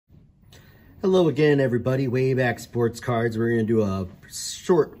Hello again, everybody. Wayback Sports Cards. We're going to do a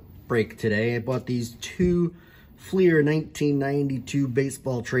short break today. I bought these two Fleer 1992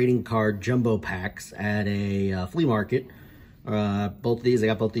 baseball trading card jumbo packs at a flea market. Both of these, I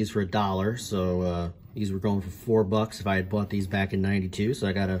got both these for $1. So these were going for $4 if I had bought these back in '92. So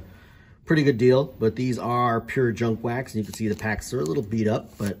I got a pretty good deal. But these are pure junk wax, and you can see the packs are a little beat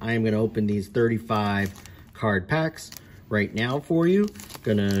up. But I am going to open these 35 card packs right now for you.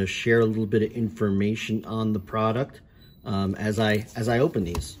 Gonna share a little bit of information on the product as I open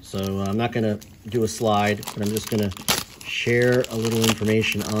these. So I'm not gonna do a slide, but I'm just gonna share a little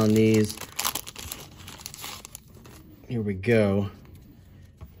information on these. Here we go.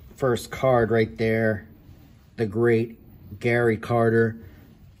 First card right there, the great Gary Carter.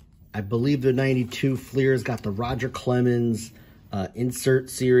 I believe the 92 Fleer's got the Roger Clemens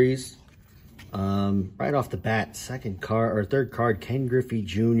insert series. Right off the bat, third card, Ken Griffey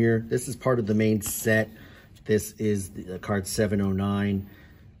Jr. This is part of the main set. This is the card 709.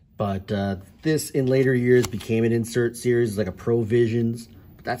 But this, in later years, became an insert series, like a Provisions.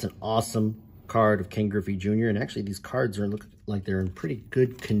 But that's an awesome card of Ken Griffey Jr. And actually, these cards look like they're in pretty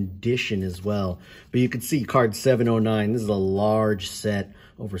good condition as well. But you can see card 709. This is a large set,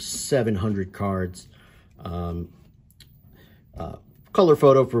 over 700 cards. Color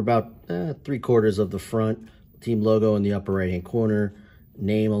photo for about 3/4 of the front, team logo in the upper right hand corner,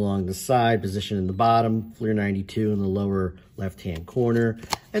 name along the side, position in the bottom, Fleer 92 in the lower left hand corner,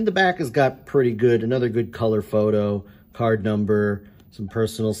 and the back has got another good color photo, card number, some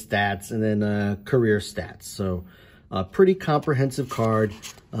personal stats, and then career stats. So pretty comprehensive card.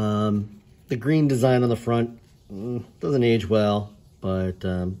 The green design on the front doesn't age well, but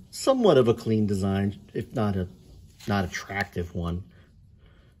somewhat of a clean design, if not attractive one.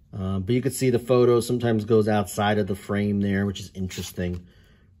 But you can see the photo sometimes goes outside of the frame there, which is interesting.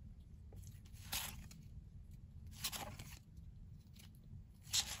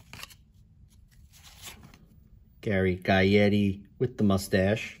 Gary Gaetti with the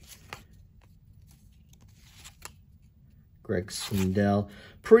mustache. Greg Swindell.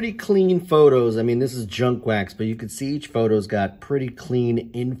 Pretty clean photos. I mean, this is junk wax, but you can see each photo's got pretty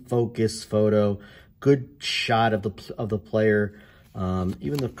clean, in-focus photo. Good shot of the player.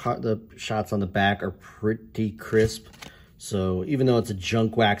 Even the shots on the back are pretty crisp. So even though it's a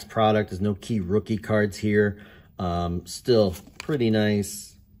junk wax product, there's no key rookie cards here. Still pretty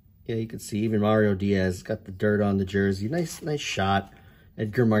nice. Yeah, you can see even Mario Diaz got the dirt on the jersey. Nice shot.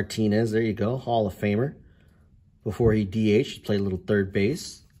 Edgar Martinez, there you go, Hall of Famer. Before he DH'd, he played a little third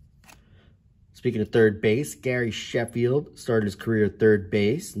base. Speaking of third base, Gary Sheffield started his career at third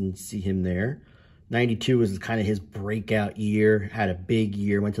base, and you see him there. 92 was kind of his breakout year, had a big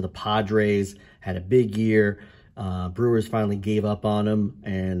year, went to the Padres, had a big year. Brewers finally gave up on him,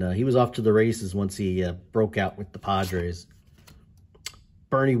 and he was off to the races once he broke out with the Padres.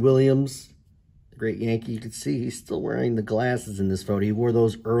 Bernie Williams, the great Yankee, you can see he's still wearing the glasses in this photo. He wore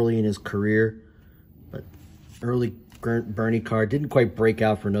those early in his career, but early Bernie card didn't quite break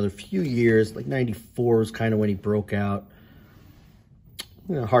out for another few years. Like 94 was kind of when he broke out.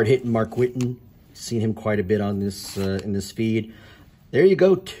 Hard-hitting Mark Whitten. Seen him quite a bit on this in this feed. There you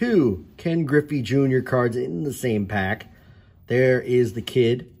go, two Ken Griffey Jr. cards in the same pack. There is the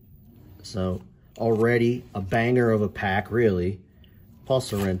kid. So already a banger of a pack, really. Paul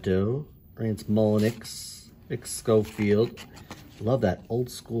Sorrento, Rance Mulliniks, Vic Schofield. Love that old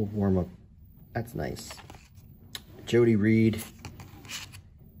school warm-up. That's nice. Jody Reed,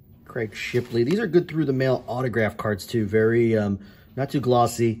 Craig Shipley. These are good through the mail autograph cards too. Very not too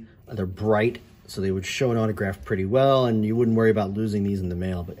glossy. They're bright, so they would show an autograph pretty well, and you wouldn't worry about losing these in the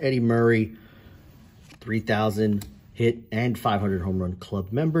mail. But Eddie Murray, 3,000 hit and 500 home run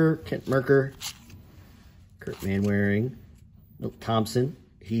club member. Kent Merker, Kurt Manwaring, Milt Thompson.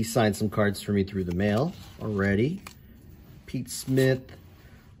 He signed some cards for me through the mail already. Pete Smith.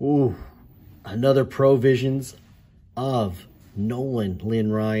 Ooh, another Provisions of Nolan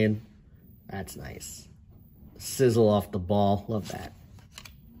Lynn Ryan. That's nice. Sizzle off the ball. Love that.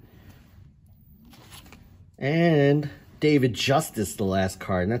 And David Justice, the last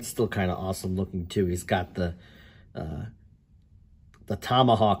card. And that's still kind of awesome looking, too. He's got the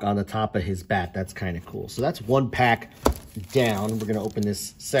tomahawk on the top of his bat. That's kind of cool. So that's one pack down. We're going to open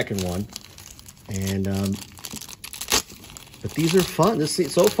this second one. And, but these are fun.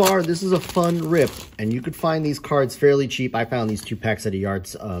 So far, this is a fun rip. And you could find these cards fairly cheap. I found these two packs at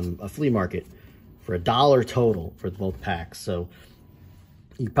a flea market for $1 total for both packs. So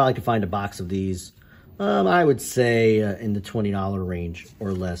you probably could find a box of these. I would say in the $20 range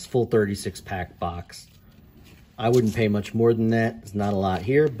or less, full 36-pack box. I wouldn't pay much more than that. There's not a lot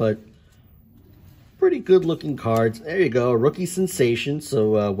here, but pretty good looking cards. There you go, a rookie sensation.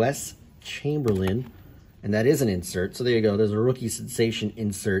 So Wes Chamberlain, and that is an insert. So there you go, there's a rookie sensation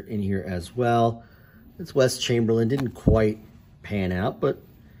insert in here as well. It's Wes Chamberlain, didn't quite pan out, but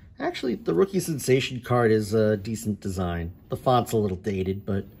actually the rookie sensation card is a decent design. The font's a little dated,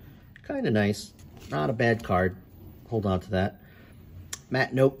 but kind of nice. Not a bad card. Hold on to that.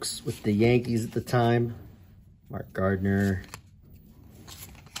 Matt Noakes with the Yankees at the time. Mark Gardner.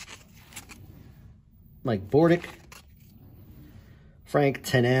 Mike Bordick. Frank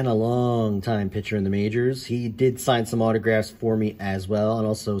Tenan, a long-time pitcher in the majors. He did sign some autographs for me as well, and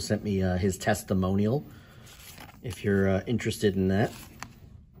also sent me his testimonial, if you're interested in that.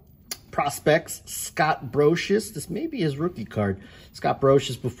 Prospects, Scott Brocious. This may be his rookie card. Scott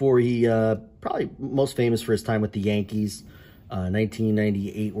Brocious, before he, probably most famous for his time with the Yankees,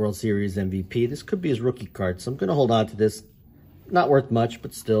 1998 World Series MVP. This could be his rookie card, so I'm going to hold on to this. Not worth much,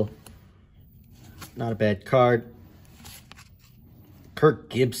 but still, not a bad card. Kirk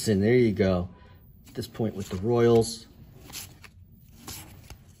Gibson, there you go. At this point with the Royals.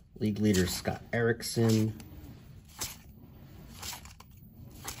 League leader Scott Erickson.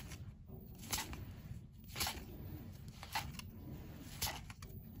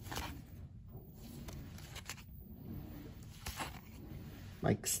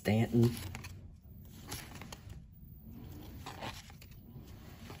 Mike Stanton.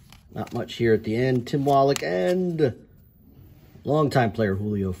 Not much here at the end. Tim Wallach and longtime player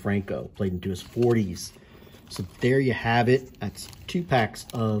Julio Franco. Played into his 40s. So there you have it. That's two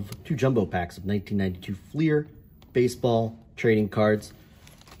jumbo packs of 1992 Fleer baseball trading cards.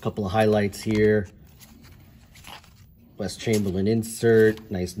 A couple of highlights here. Wes Chamberlain insert.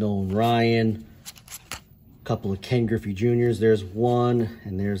 Nice Nolan Ryan. Couple of Ken Griffey Juniors. There's one,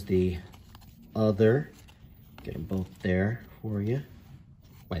 and there's the other. Get them both there for you.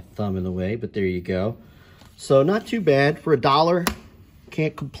 My thumb in the way, but there you go. So not too bad for $1.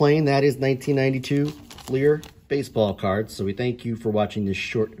 Can't complain. That is 1992 Fleer baseball cards. So we thank you for watching this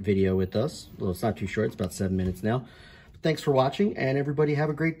short video with us. Well, it's not too short. It's about 7 minutes now. But thanks for watching, and everybody have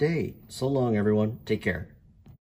a great day. So long, everyone. Take care.